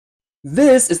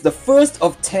This is the first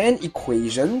of 10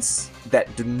 equations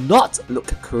that do not look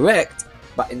correct,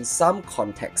 but in some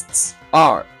contexts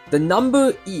are. The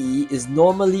number e is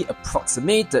normally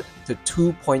approximated to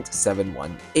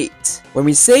 2.718. When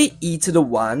we say e to the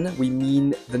 1, we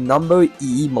mean the number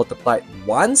e multiplied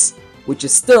once, which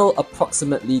is still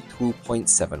approximately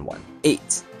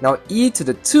 2.718. Now e to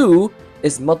the 2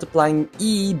 is multiplying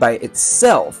e by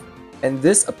itself, and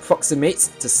this approximates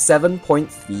to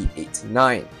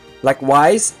 7.389.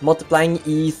 Likewise, multiplying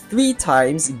e 3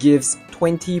 times gives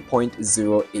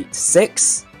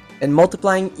 20.086, and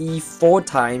multiplying e 4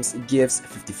 times gives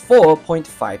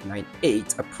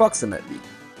 54.598 approximately.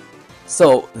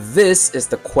 So this is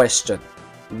the question.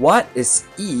 What is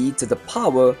e to the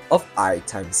power of I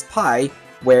times pi,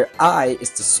 where I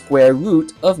is the square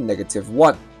root of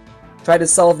 -1? Try to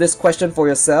solve this question for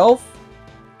yourself.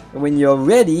 And when you're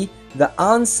ready, the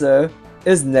answer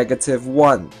is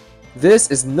 -1.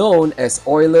 This is known as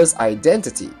Euler's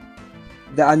identity.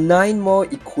 There are 9 more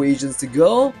equations to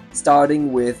go,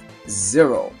 starting with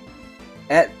 0.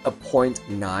 Add a point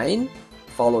 9,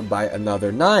 followed by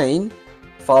another 9,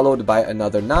 followed by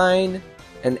another 9,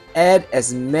 and add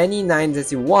as many 9s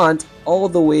as you want all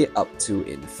the way up to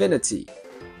infinity.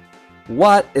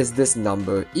 What is this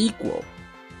number equal?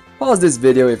 Pause this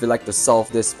video if you'd like to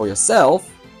solve this for yourself,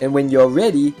 and when you're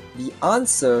ready, the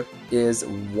answer is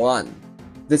 1.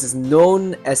 This is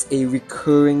known as a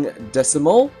recurring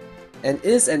decimal and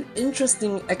is an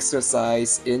interesting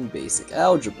exercise in basic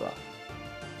algebra.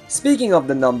 Speaking of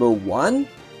the number 1,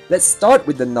 let's start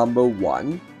with the number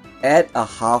 1, add a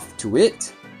half to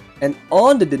it, and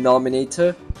on the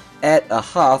denominator, add a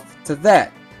half to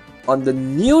that. On the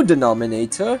new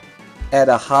denominator, add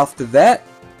a half to that,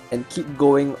 and keep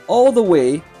going all the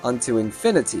way until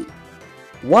infinity.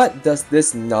 What does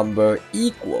this number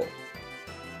equal?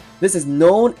 This is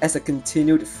known as a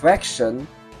continued fraction,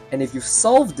 and if you've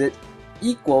solved it,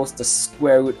 equals the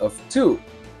square root of 2.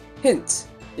 Hint,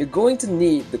 you're going to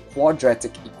need the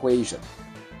quadratic equation.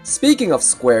 Speaking of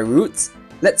square roots,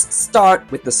 let's start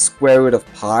with the square root of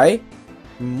pi,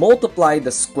 multiply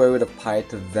the square root of pi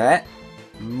to that,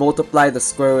 multiply the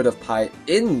square root of pi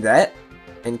in that,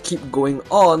 and keep going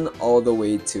on all the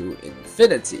way to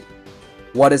infinity.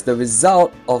 What is the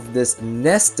result of this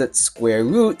nested square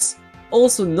roots,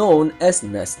 also known as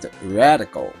nested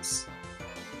radicals?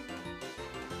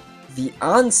 The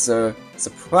answer,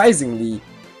 surprisingly,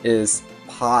 is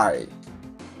pi.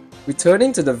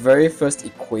 Returning to the very first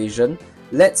equation,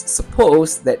 let's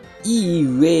suppose that e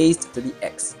raised to the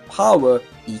x power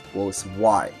equals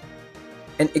y.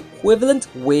 An equivalent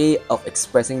way of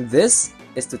expressing this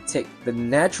is to take the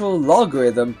natural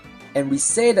logarithm and we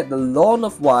say that the ln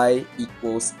of y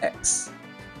equals x.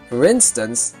 For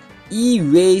instance, e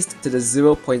raised to the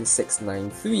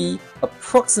 0.693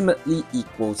 approximately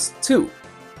equals 2.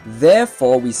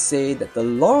 Therefore, we say that the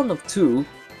ln of 2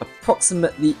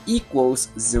 approximately equals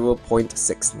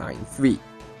 0.693.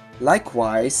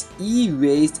 Likewise, e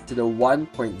raised to the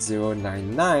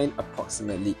 1.099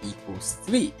 approximately equals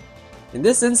 3. In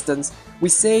this instance, we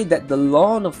say that the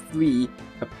ln of 3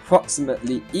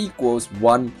 approximately equals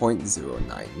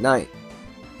 1.099.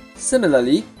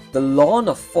 Similarly, the ln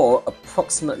of 4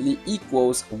 approximately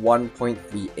equals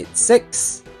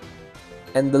 1.386,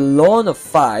 and the ln of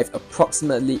 5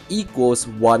 approximately equals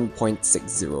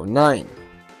 1.609.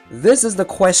 This is the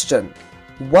question.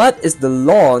 What is the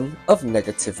ln of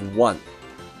 -1?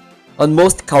 On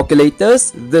most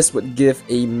calculators, this would give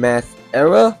a math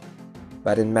error,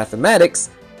 but in mathematics,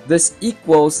 this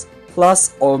equals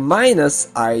plus or minus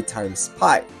I times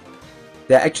pi.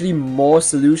 There are actually more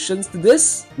solutions to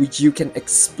this, which you can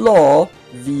explore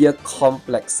via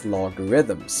complex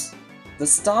logarithms. The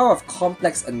star of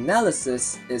complex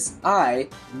analysis is I,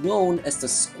 known as the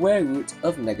square root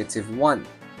of -1.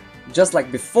 Just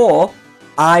like before,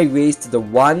 I raised to the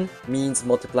 1 means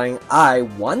multiplying I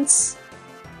once,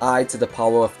 I to the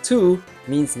power of 2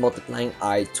 means multiplying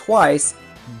I twice,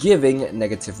 giving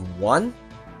 -1,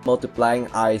 multiplying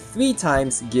I 3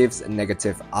 times gives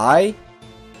 -I,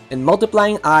 and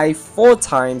multiplying I 4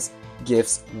 times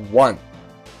gives 1.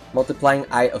 Multiplying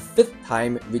I a 5th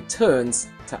time returns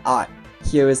to I.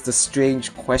 Here is the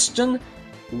strange question.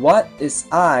 What is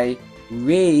I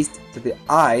raised to the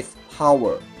I th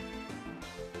power?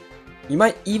 You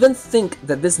might even think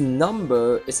that this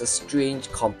number is a strange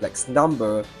complex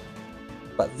number,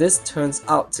 but this turns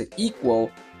out to equal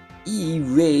e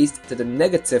raised to the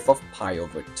negative of pi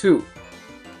over 2.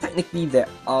 Technically, there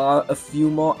are a few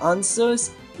more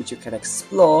answers which you can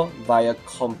explore via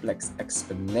complex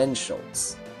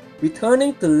exponentials.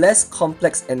 Returning to less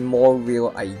complex and more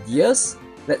real ideas,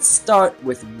 Let's start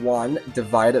with 1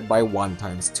 divided by 1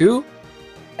 times 2,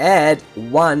 add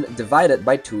 1 divided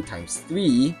by 2 times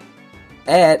 3,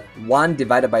 add 1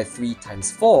 divided by 3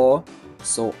 times 4,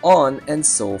 so on and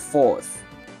so forth.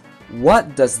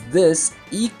 What does this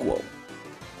equal?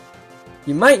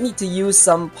 You might need to use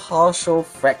some partial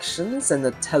fractions and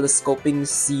a telescoping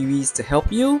series to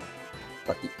help you,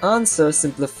 but the answer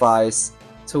simplifies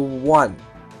to 1.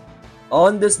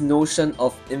 On this notion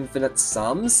of infinite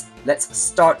sums, let's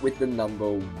start with the number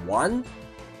 1,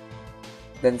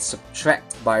 then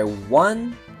subtract by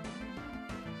 1,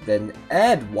 then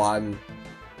add 1,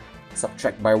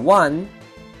 subtract by 1,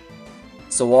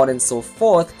 so on and so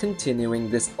forth, continuing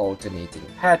this alternating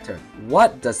pattern.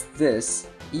 What does this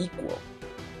equal?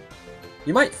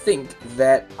 You might think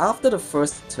that after the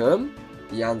first term,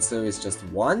 the answer is just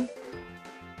 1.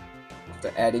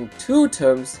 After adding 2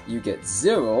 terms, you get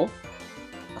 0.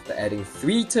 After adding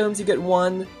 3 terms, you get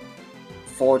 1.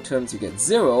 4 terms, you get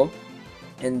 0.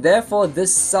 And therefore,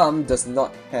 this sum does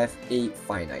not have a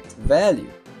finite value.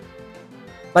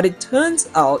 But it turns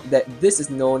out that this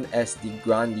is known as the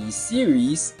Grandi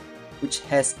series, which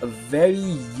has a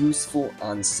very useful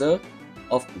answer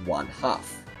of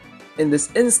 1/2. In this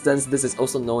instance, this is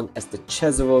also known as the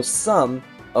Chezerov sum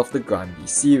of the Grandi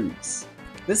series.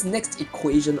 This next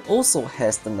equation also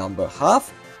has the number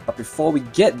half, but before we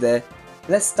get there,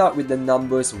 let's start with the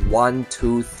numbers 1,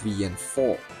 2, 3, and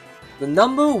 4. The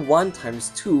number 1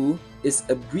 times 2 is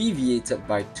abbreviated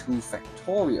by 2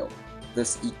 factorial.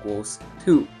 This equals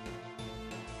 2.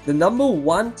 The number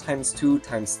 1 times 2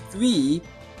 times 3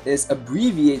 is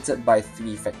abbreviated by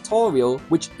 3 factorial,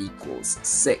 which equals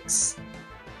 6.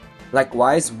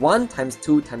 Likewise, 1 times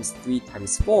 2 times 3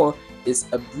 times 4 is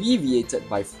abbreviated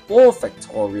by 4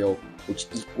 factorial, which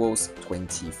equals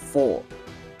 24.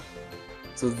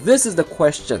 So this is the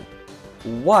question.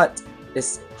 What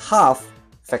is half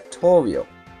factorial?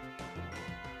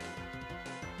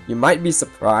 You might be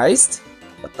surprised,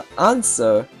 but the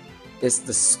answer is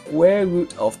the square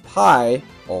root of pi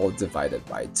all divided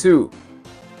by 2.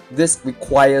 This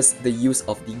requires the use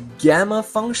of the gamma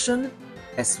function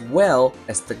as well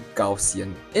as the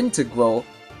Gaussian integral,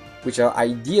 which are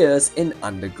ideas in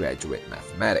undergraduate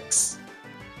mathematics.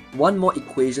 One more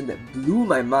equation that blew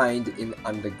my mind in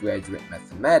undergraduate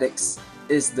mathematics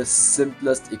is the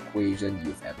simplest equation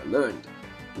you've ever learned.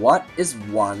 What is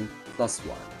 1 plus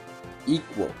 1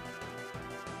 equal?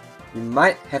 You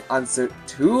might have answered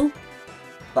 2,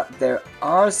 but there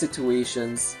are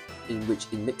situations in which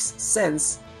it makes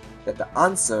sense that the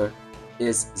answer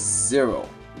is 0.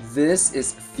 This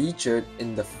is featured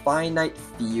in the finite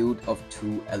field of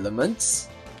 2 elements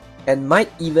and might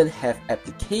even have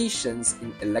applications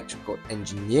in electrical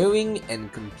engineering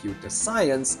and computer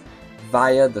science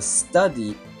via the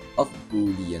study of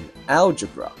Boolean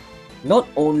algebra. Not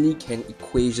only can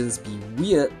equations be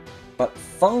weird, but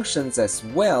functions as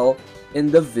well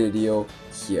in the video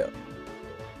here.